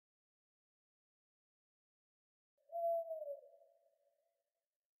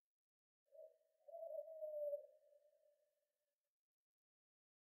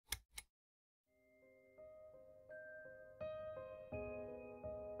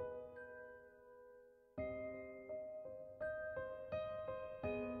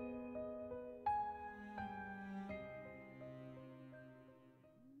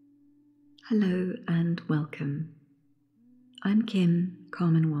Hello and welcome. I'm Kim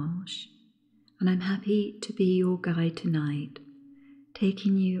Carmen Walsh, and I'm happy to be your guide tonight,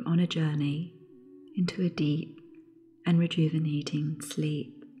 taking you on a journey into a deep and rejuvenating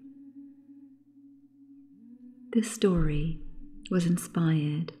sleep. This story was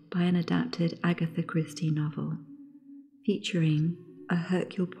inspired by an adapted Agatha Christie novel featuring a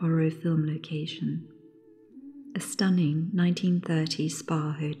Hercule Poirot film location, a stunning 1930s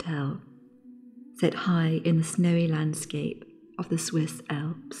spa hotel set high in the snowy landscape of the Swiss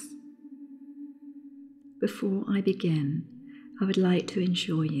Alps. Before I begin, I would like to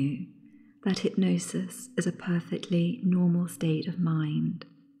assure you that hypnosis is a perfectly normal state of mind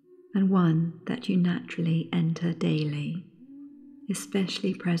and one that you naturally enter daily,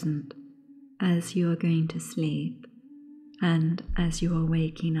 especially present as you are going to sleep and as you are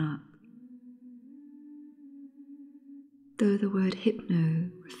waking up. Though the word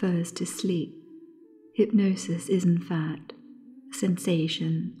hypno refers to sleep, hypnosis is in fact a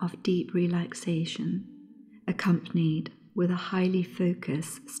sensation of deep relaxation accompanied with a highly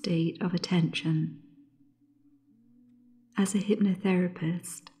focused state of attention. As a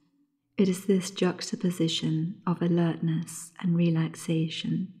hypnotherapist, it is this juxtaposition of alertness and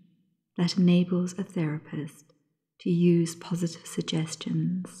relaxation that enables a therapist to use positive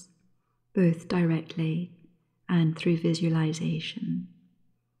suggestions, both directly and through visualization,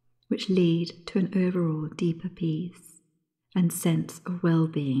 which lead to an overall deeper peace and sense of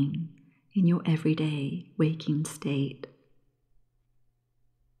well-being in your everyday waking state.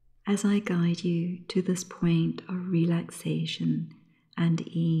 As I guide you to this point of relaxation and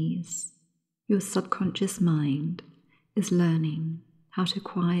ease, your subconscious mind is learning how to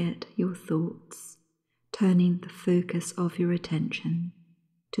quiet your thoughts, turning the focus of your attention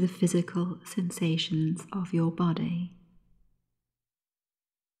to the physical sensations of your body.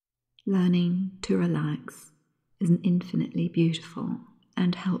 Learning to relax is an infinitely beautiful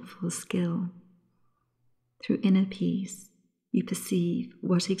and helpful skill. Through inner peace, you perceive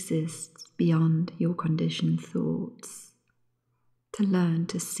what exists beyond your conditioned thoughts. To learn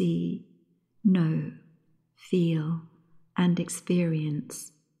to see, know, feel, and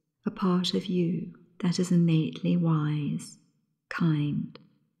experience a part of you that is innately wise, kind,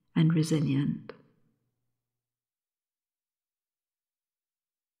 and resilient.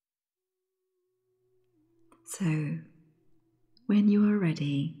 So, when you are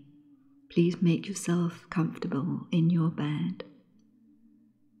ready, please make yourself comfortable in your bed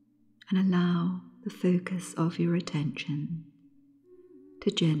and allow the focus of your attention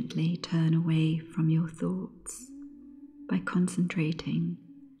to gently turn away from your thoughts by concentrating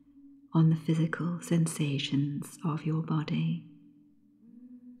on the physical sensations of your body,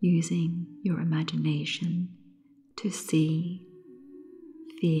 using your imagination to see,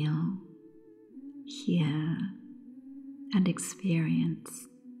 feel, hear, and experience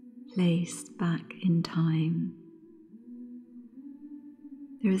placed back in time.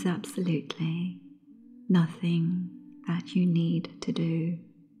 There is absolutely nothing that you need to do.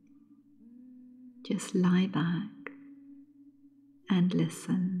 Just lie back and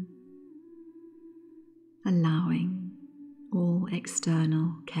listen, allowing all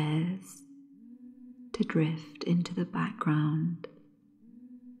external cares to drift into the background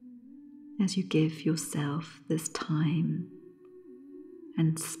as you give yourself this time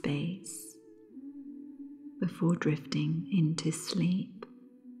and space before drifting into sleep,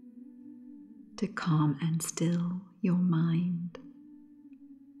 to calm and still your mind,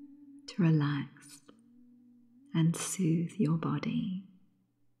 to relax and soothe your body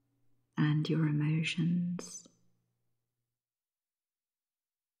and your emotions,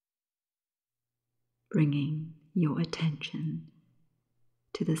 bringing your attention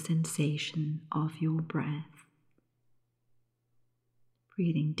to the sensation of your breath.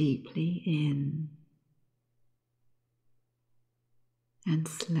 Breathing deeply in and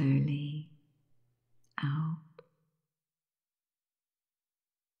slowly out.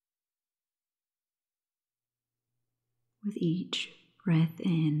 With each breath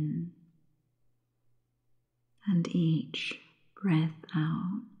in and each breath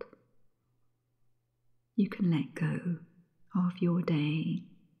out, you can let go of your day,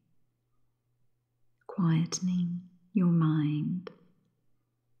 quietening your mind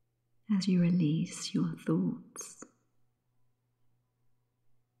as you release your thoughts,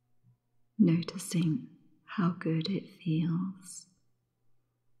 noticing how good it feels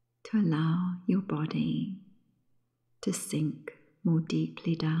to allow your body to sink more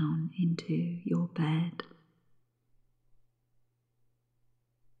deeply down into your bed.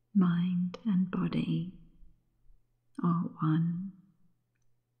 Mind and body are one.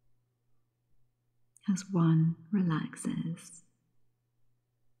 As one relaxes,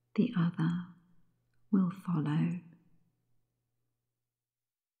 the other will follow.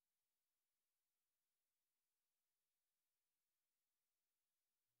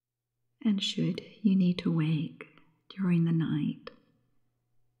 And should you need to wake during the night,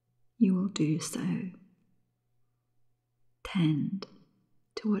 you will do so. Tend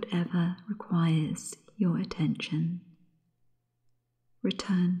to whatever requires your attention.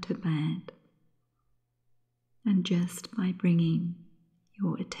 Return to bed, and just by bringing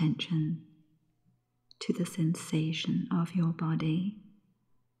your attention to the sensation of your body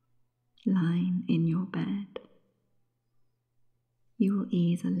lying in your bed, you will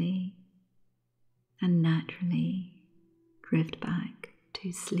easily and naturally drift back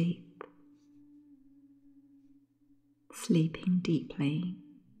to sleep, sleeping deeply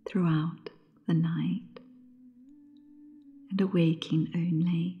throughout the night and awaking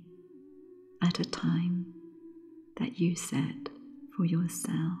only at a time that you set for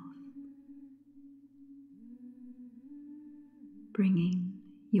yourself, bringing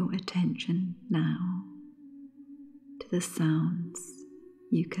your attention now to the sounds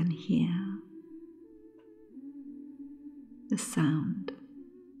you can hear, the sound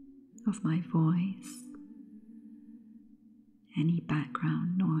of my voice, any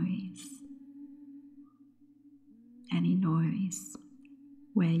background noise, any noise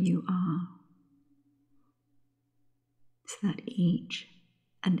where you are, so that each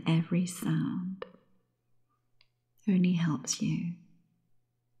and every sound only helps you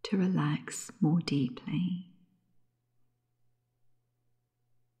to relax more deeply.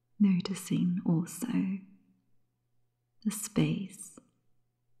 Noticing also the space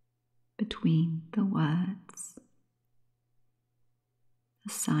between the words,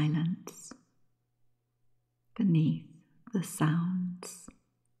 the silence beneath the sounds.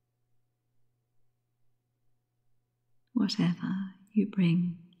 Whatever you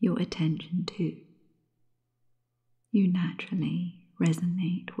bring your attention to, you naturally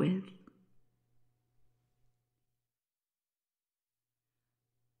resonate with.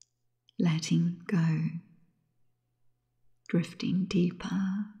 Letting go, drifting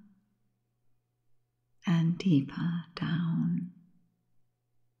deeper and deeper down,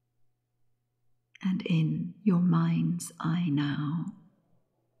 and in your mind's eye now,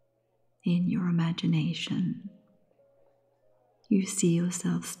 in your imagination, you see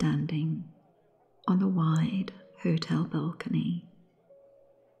yourself standing on the wide hotel balcony.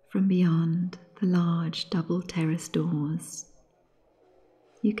 From beyond the large double terrace doors,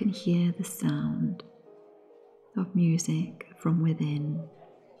 you can hear the sound of music from within,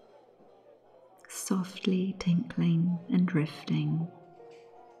 softly tinkling and drifting,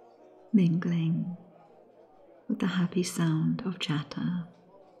 mingling with the happy sound of chatter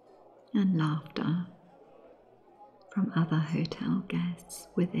and laughter from other hotel guests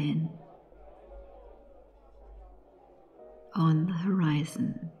within. On the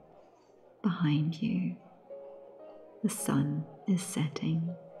horizon behind you, the sun is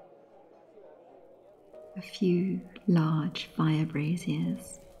setting. A few large fire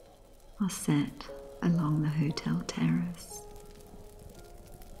braziers are set along the hotel terrace,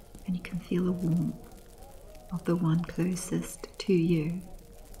 and you can feel the warmth of the one closest to you,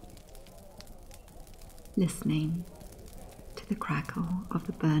 listening to the crackle of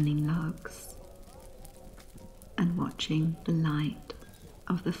the burning logs and watching the light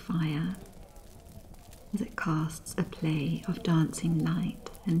of the fire as it casts a play of dancing light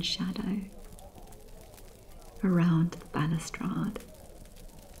and shadow around the balustrade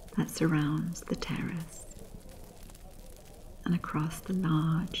that surrounds the terrace and across the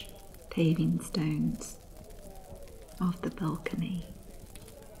large paving stones of the balcony.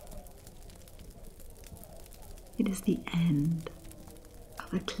 It is the end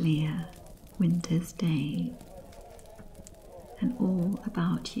of a clear winter's day, and all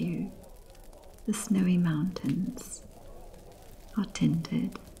about you the snowy mountains are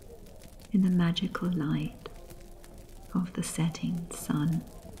tinted in the magical light of the setting sun.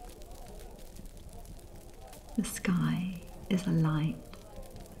 The sky is alight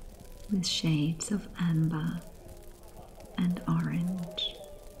with shades of amber and orange,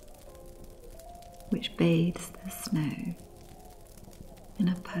 which bathes the snow in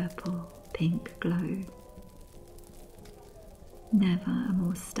a purple-pink glow. Never a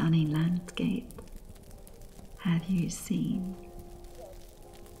more stunning landscape have you seen.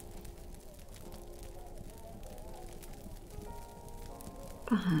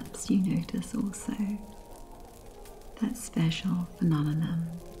 Perhaps you notice also that special phenomenon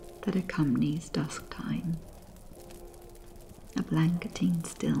that accompanies dusk time, a blanketing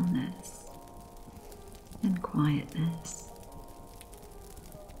stillness and quietness.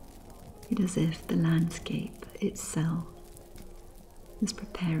 It is as if the landscape itself is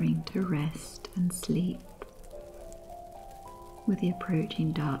preparing to rest and sleep with the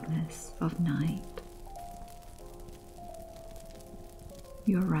approaching darkness of night.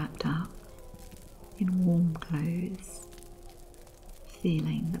 You are wrapped up in warm clothes,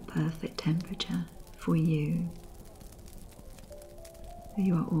 feeling the perfect temperature for you.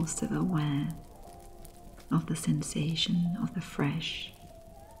 You are also aware of the sensation of the fresh,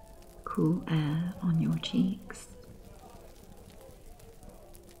 cool air on your cheeks,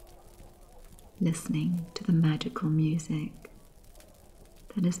 listening to the magical music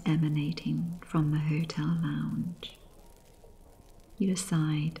that is emanating from the hotel lounge. You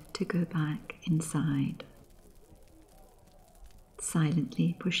decide to go back inside,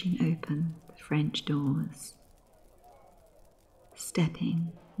 silently pushing open the French doors,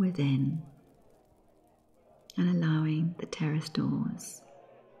 stepping within and allowing the terrace doors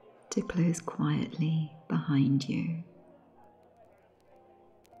to close quietly behind you.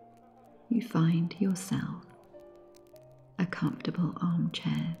 You find yourself a comfortable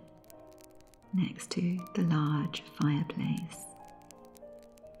armchair next to the large fireplace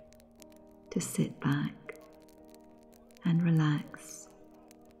to sit back and relax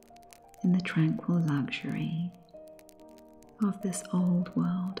in the tranquil luxury of this old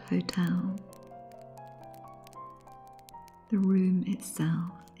world hotel. The room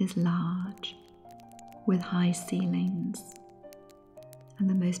itself is large, with high ceilings and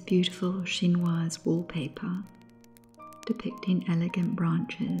the most beautiful chinoise wallpaper depicting elegant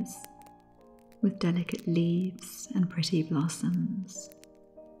branches with delicate leaves and pretty blossoms,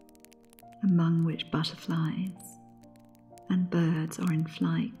 among which butterflies and birds are in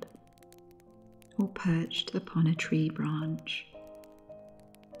flight or perched upon a tree branch.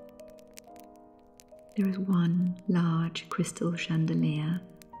 There is one large crystal chandelier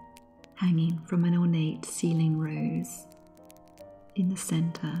hanging from an ornate ceiling rose in the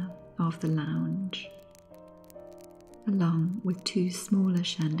centre of the lounge, along with two smaller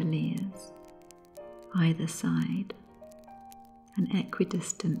chandeliers either side and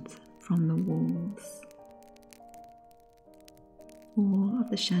equidistant from the walls. All of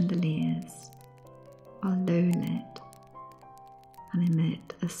the chandeliers are low lit and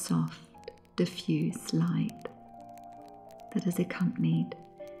emit a soft, diffuse light that is accompanied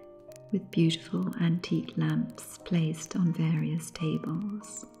with beautiful antique lamps placed on various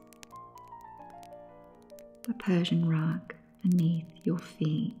tables. The Persian rug beneath your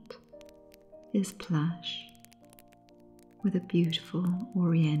feet is plush with a beautiful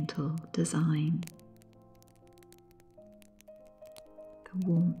oriental design. The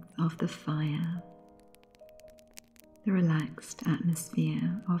warmth of the fire, the relaxed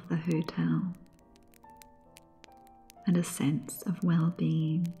atmosphere of the hotel, and a sense of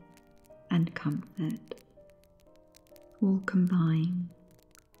well-being and comfort all combine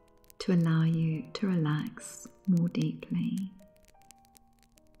to allow you to relax more deeply,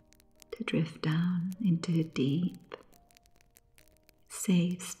 to drift down into a deep,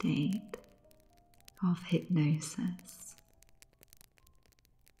 safe state of hypnosis,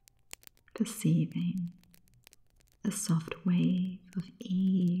 perceiving a soft wave of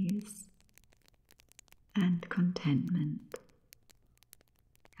ease and contentment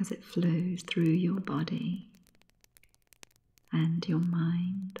as it flows through your body and your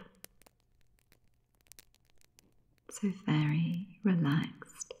mind. So very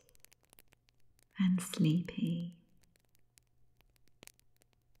relaxed and sleepy.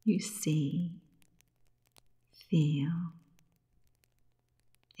 You see, feel,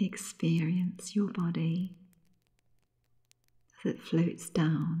 experience your body as it floats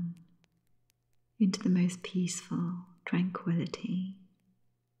down into the most peaceful tranquility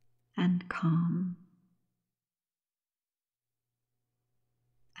and calm.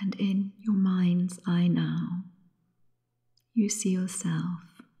 And in your mind's eye now, you see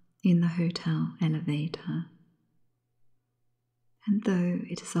yourself in the hotel elevator. And though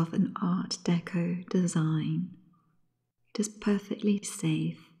it is of an Art Deco design, it is perfectly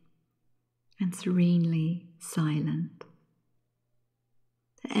safe and serenely silent.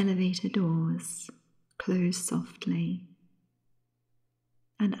 The elevator doors close softly,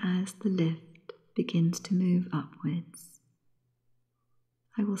 and as the lift begins to move upwards,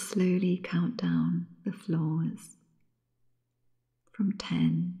 I will slowly count down the floors from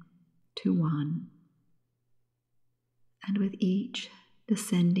 10 to 1, and with each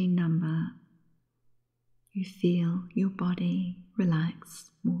descending number, you feel your body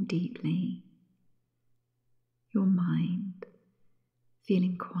relax more deeply, your mind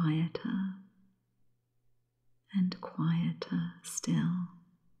feeling quieter and quieter still.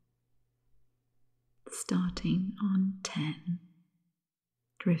 Starting on 10,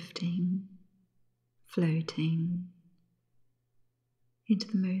 drifting, floating into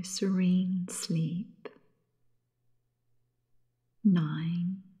the most serene sleep.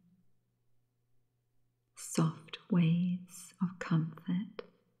 9, soft waves of comfort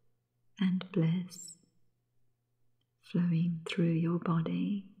and bliss flowing through your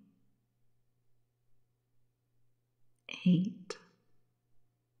body. 8,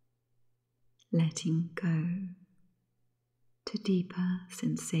 letting go to deeper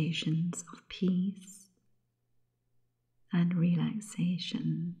sensations of peace and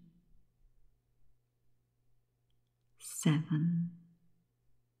relaxation. 7,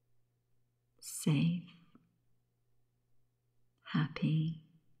 safe, happy,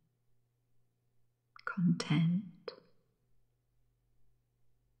 content.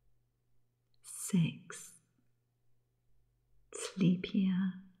 6,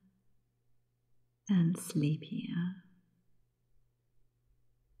 sleepier and sleepier.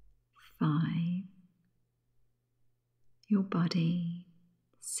 5, your body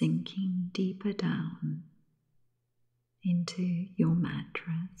sinking deeper down into your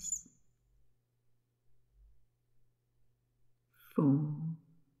mattress. 4,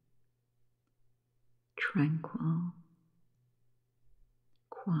 tranquil,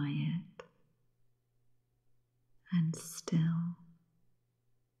 quiet and still.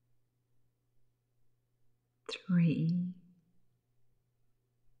 3,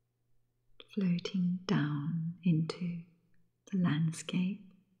 floating down into the landscape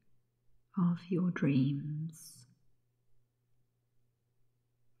of your dreams.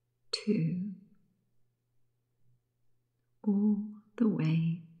 2, all the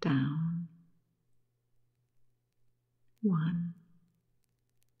way down. 1,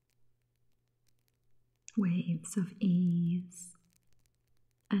 waves of ease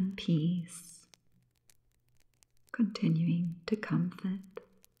and peace, continuing to comfort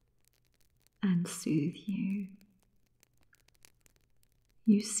and soothe you.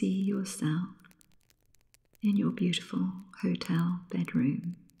 You see yourself in your beautiful hotel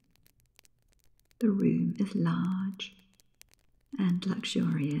bedroom. The room is large and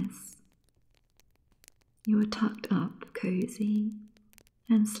luxurious. You are tucked up, cozy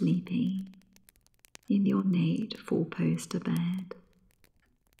and sleepy in the ornate four-poster bed.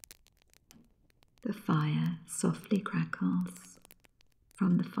 The fire softly crackles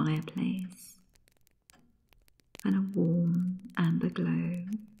from the fireplace, and a warm amber glow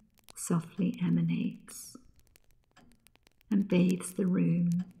softly emanates and bathes the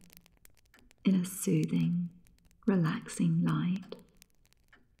room in a soothing, relaxing light.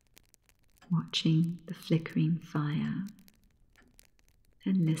 Watching the flickering fire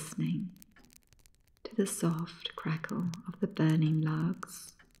and listening to the soft crackle of the burning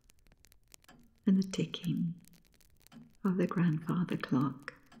logs and the ticking of the grandfather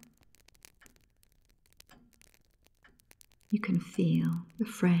clock. You can feel the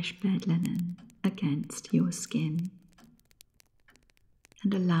fresh bed linen against your skin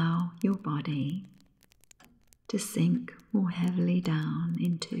and allow your body to sink more heavily down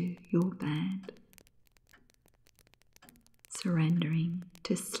into your bed, surrendering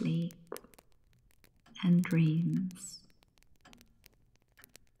to sleep and dreams,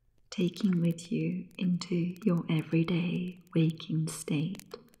 taking with you into your everyday waking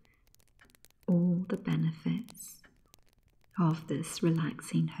state all the benefits of this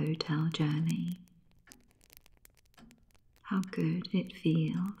relaxing hotel journey. How good it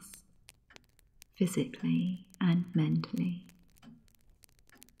feels, physically and mentally,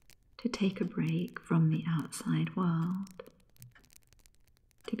 to take a break from the outside world,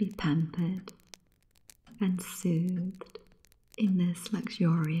 to be pampered and soothed in this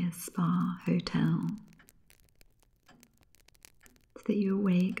luxurious spa hotel, so that you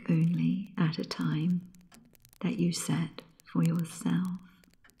awake only at a time that you set for yourself,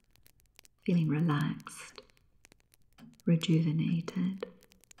 feeling relaxed, rejuvenated,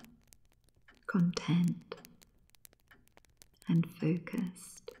 content and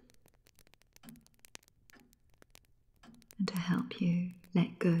focused. And to help you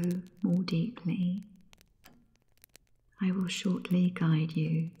let go more deeply, I will shortly guide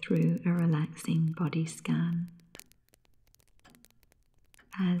you through a relaxing body scan.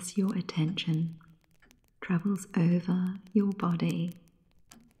 As your attention travels over your body,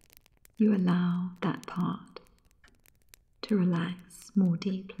 you allow that part to relax more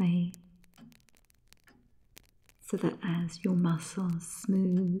deeply, so that as your muscles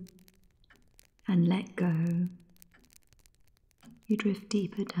smooth and let go, you drift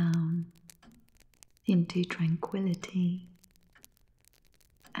deeper down into tranquility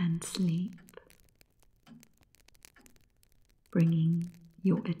and sleep, bringing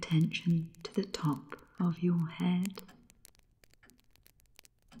your attention to the top of your head,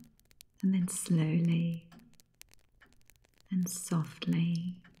 and then slowly and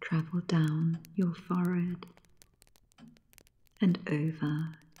softly travel down your forehead and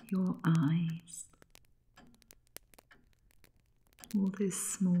over your eyes. All those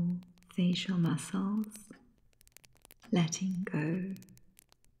small facial muscles, letting go.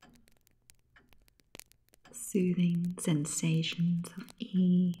 Soothing sensations of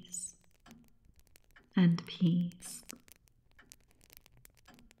ease and peace.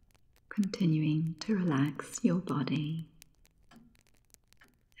 Continuing to relax your body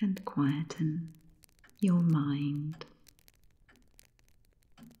and quieten your mind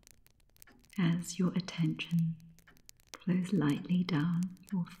as your attention flows lightly down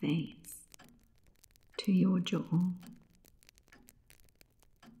your face to your jaw,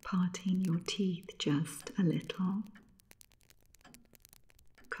 parting your teeth just a little,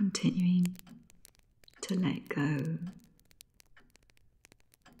 continuing to let go,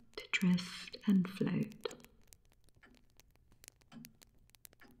 to drift and float.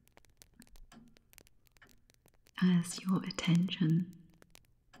 As your attention,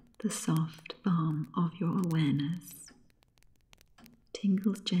 the soft balm of your awareness,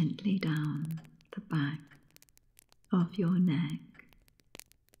 tingles gently down the back of your neck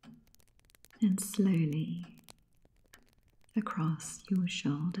and slowly across your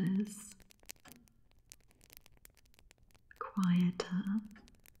shoulders, quieter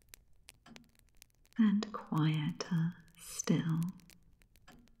and quieter still,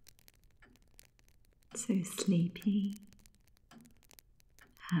 so sleepy,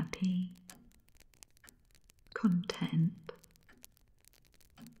 happy, content,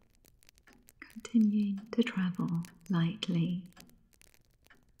 continuing to travel lightly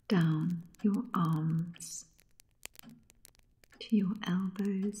down your arms to your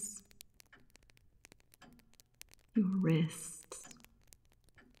elbows, your wrists,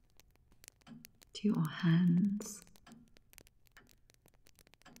 to your hands,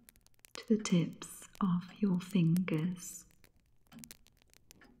 to the tips of your fingers,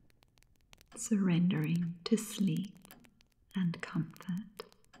 surrendering to sleep and comfort.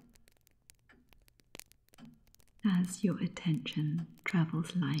 As your attention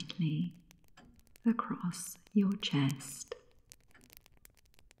travels lightly across your chest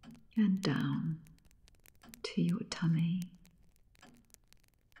and down to your tummy,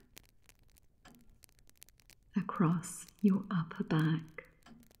 across your upper back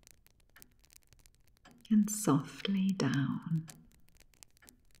and softly down,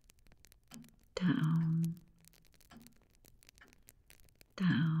 down,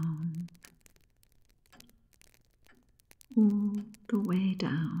 down, all the way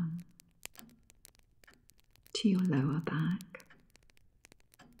down to your lower back,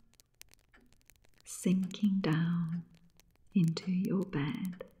 sinking down into your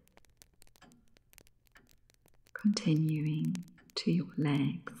bed, continuing to your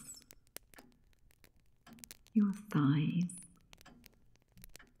legs, your thighs,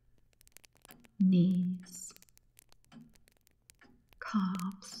 knees,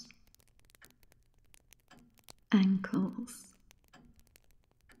 calves, ankles,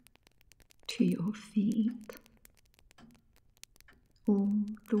 to your feet, all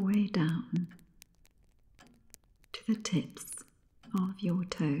the way down to the tips of your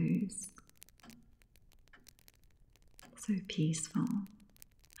toes. So peaceful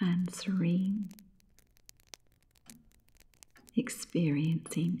and serene,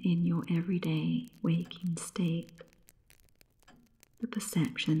 experiencing in your everyday waking state the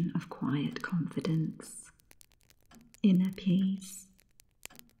perception of quiet confidence, inner peace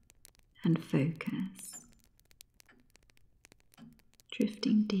and focus,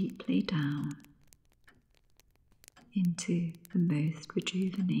 drifting deeply down into the most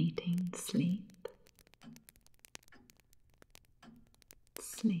rejuvenating sleep.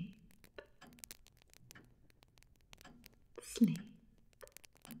 Sleep.